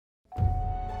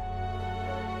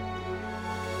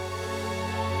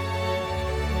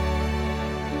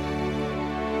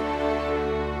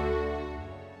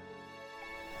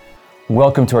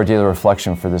Welcome to our daily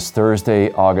reflection for this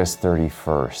Thursday, August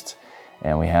 31st.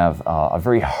 And we have a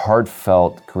very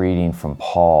heartfelt greeting from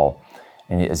Paul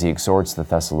as he exhorts the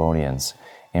Thessalonians.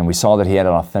 And we saw that he had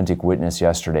an authentic witness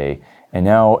yesterday. And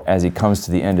now, as he comes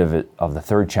to the end of the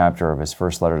third chapter of his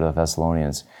first letter to the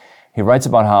Thessalonians, he writes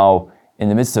about how in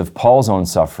the midst of Paul's own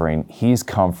suffering, he's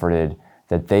comforted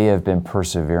that they have been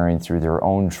persevering through their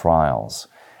own trials.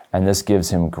 And this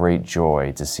gives him great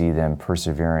joy to see them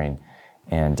persevering.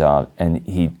 And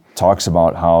he talks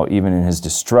about how even in his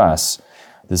distress,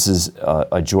 this is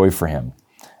a joy for him.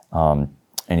 And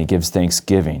he gives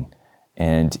thanksgiving.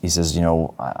 And he says, I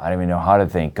don't even know how to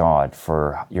thank God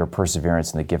for your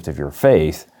perseverance and the gift of your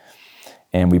faith.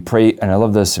 And we pray, and I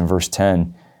love this in verse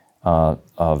 10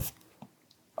 of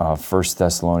 1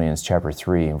 Thessalonians chapter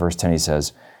 3. In verse 10 he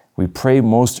says, we pray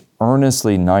most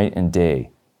earnestly night and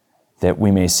day that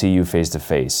we may see you face to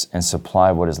face and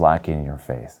supply what is lacking in your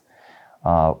faith.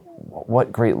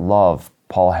 What great love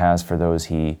Paul has for those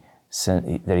he's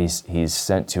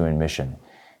sent to in mission.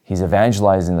 He's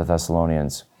evangelizing the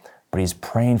Thessalonians, but he's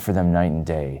praying for them night and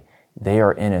day. They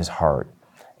are in his heart.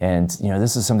 And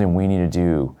this is something we need to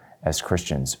do as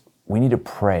Christians. We need to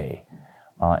pray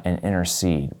and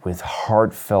intercede with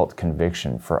heartfelt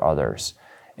conviction for others.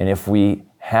 And if we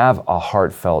have a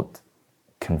heartfelt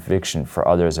conviction for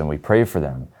others and we pray for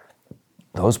them,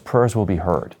 those prayers will be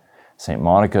heard. St.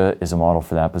 Monica is a model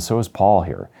for that, but so is Paul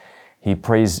here. He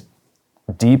prays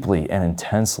deeply and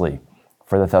intensely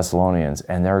for the Thessalonians,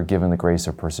 and they're given the grace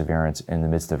of perseverance in the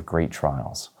midst of great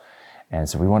trials. And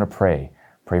so we want to pray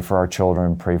for our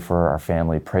children, pray for our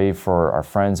family, pray for our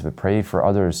friends, but pray for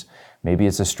others. Maybe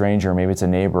it's a stranger, maybe it's a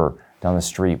neighbor down the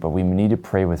street, but we need to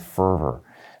pray with fervor,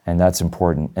 and that's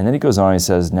important. And then he goes on, he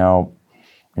says, now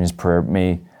in his prayer,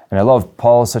 and I love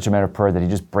Paul is such a man of prayer that he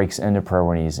just breaks into prayer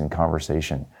when he's in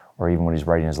conversation, or even when he's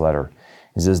writing his letter.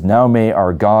 He says, now may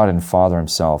our God and Father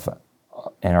himself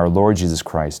and our Lord Jesus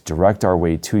Christ direct our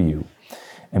way to you.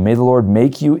 And may the Lord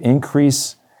make you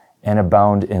increase and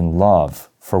abound in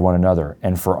love for one another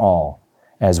and for all,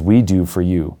 as we do for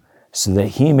you, so that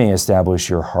he may establish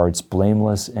your hearts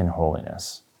blameless in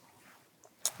holiness.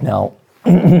 Now,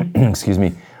 excuse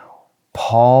me,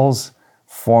 Paul's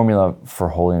formula for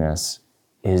holiness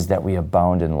is that we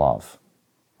abound in love,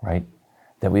 right?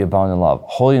 That we abound in love.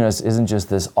 Holiness isn't just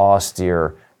this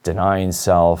austere denying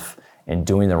self and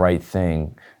doing the right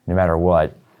thing no matter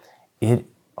what.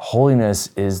 Holiness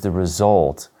is the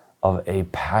result of a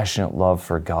passionate love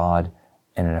for God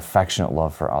and an affectionate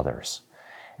love for others.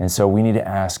 And so we need to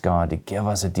ask God to give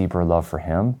us a deeper love for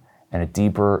him and a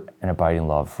deeper and abiding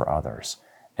love for others.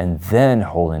 And then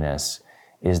holiness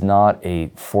is not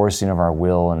a forcing of our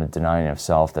will and a denying of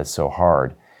self that's so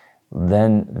hard.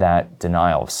 Then that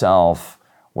denial of self,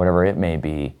 whatever it may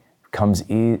be, comes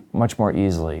much more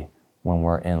easily when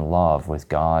we're in love with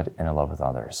God and in love with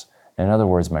others. In other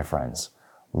words, my friends,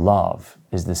 love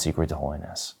is the secret to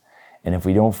holiness. And if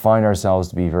we don't find ourselves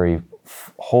to be very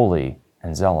holy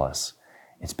and zealous,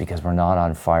 it's because we're not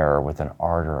on fire with an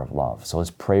ardor of love. So let's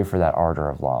pray for that ardor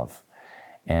of love.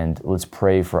 And let's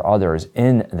pray for others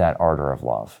in that ardor of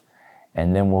love.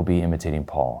 And then we'll be imitating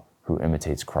Paul, who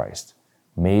imitates Christ.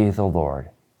 May the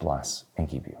Lord bless and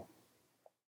keep you.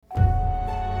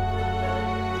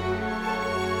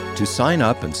 To sign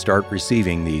up and start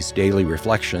receiving these daily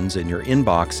reflections in your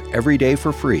inbox every day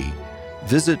for free,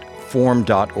 visit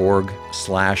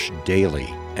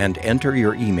formed.org/daily and enter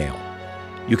your email.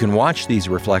 You can watch these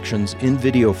reflections in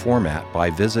video format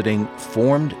by visiting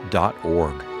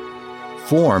formed.org.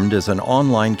 Formed is an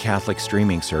online Catholic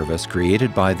streaming service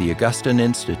created by the Augustine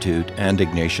Institute and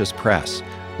Ignatius Press,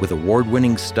 with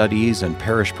award-winning studies and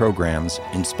parish programs,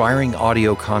 inspiring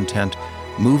audio content,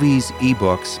 movies,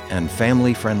 ebooks, and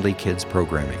family-friendly kids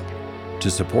programming.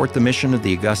 To support the mission of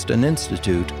the Augustine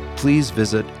Institute, please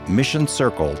visit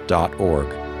missioncircle.org.